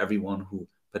driven for everyone who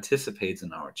participates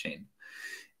in our chain.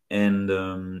 And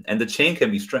the chain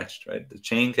can be stretched, right? The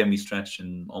chain can be stretched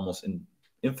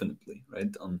infinitely,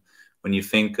 right? When you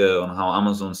think on how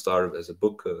Amazon started as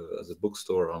a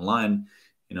bookstore online,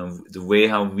 the way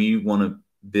how we want to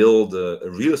build a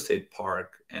real estate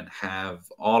park and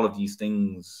have all of these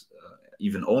things,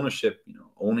 even ownership,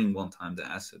 owning one time the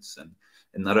assets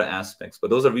and other aspects. But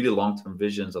those are really long-term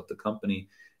visions of the company.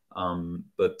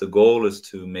 But the goal is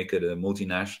to make it a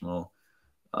multinational,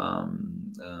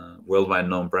 worldwide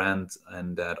known brand,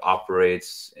 and that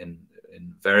operates in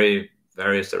very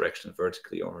various directions,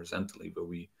 vertically or horizontally,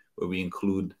 where we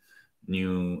include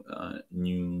new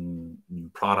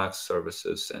products,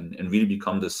 services, and really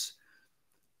become this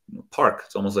park.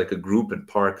 It's almost like a group and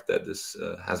park that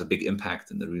has a big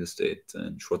impact in the real estate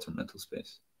and short-term rental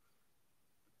space.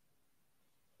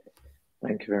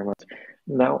 Thank you very much.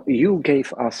 Now, you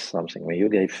gave us something, you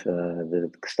gave the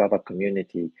startup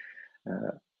community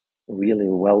really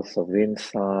wealth of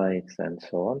insights and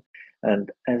so on. And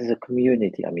as a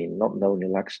community, I mean, not only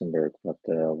Luxembourg, but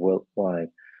worldwide,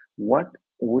 what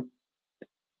would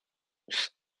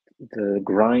the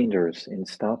grinders in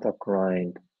Startup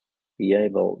Grind be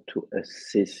able to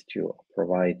assist you,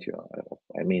 provide you?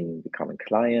 I mean, becoming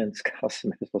clients,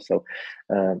 customers, also.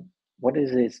 What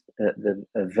is this, the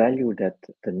value that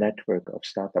the network of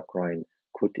Startup Grind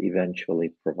could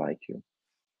eventually provide you?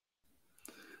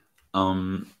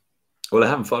 Well, I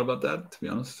haven't thought about that, to be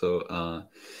honest. So,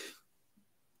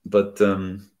 but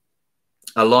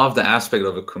I love the aspect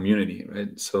of a community,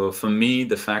 right? So for me,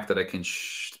 the fact that I can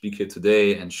speak here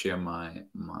today and share my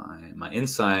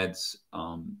insights,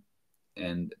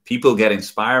 and people get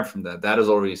inspired from that is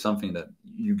already something that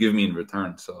you give me in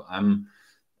return. So I'm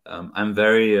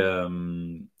very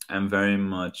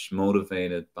much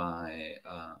motivated by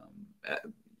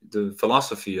the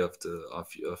philosophy of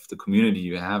the community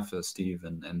you have, Steve,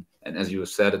 and as you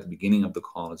said at the beginning of the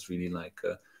call, it's really like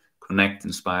connect,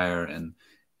 inspire, and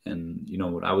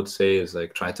what I would say is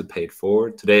like try to pay it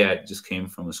forward. Today I just came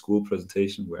from a school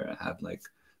presentation where I had like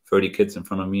 30 kids in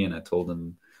front of me, and I told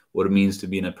them what it means to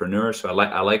be an entrepreneur. So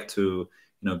I like to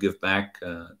give back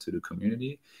to the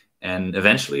community. And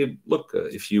eventually, look,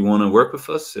 if you want to work with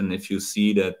us, and if you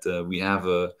see that we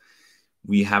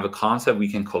have a concept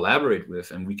we can collaborate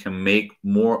with, and we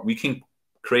can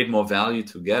create more value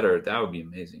together, that would be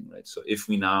amazing, right? So if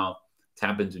we now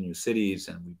tap into new cities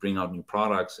and we bring out new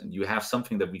products, and you have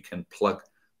something that we can plug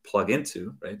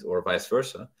into, right, or vice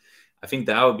versa, I think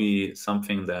that would be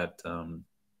something that,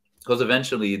 because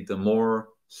eventually the more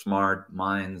smart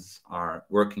minds are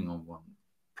working on one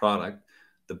product,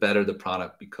 the better the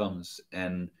product becomes.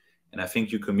 And I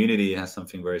think your community has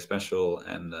something very special,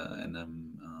 and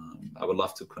I would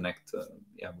love to connect,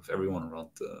 with everyone around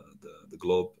the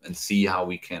globe and see how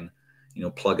we can,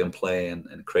 plug and play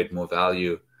and create more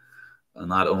value,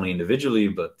 not only individually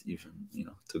but even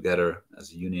together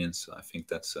as a union. So I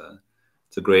think it's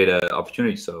a great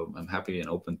opportunity. So I'm happy and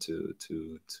open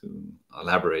to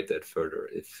elaborate that further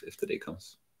if the day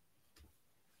comes.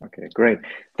 Okay, great.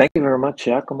 Thank you very much,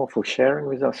 Giacomo, for sharing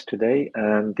with us today.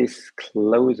 And this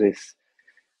closes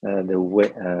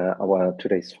our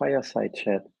today's fireside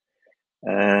chat.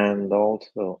 And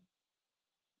also,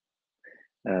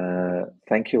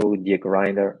 thank you, dear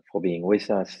Grinder, for being with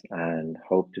us, and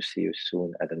hope to see you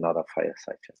soon at another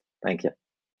fireside chat. Thank you.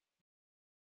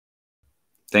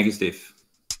 Thank you, Steve.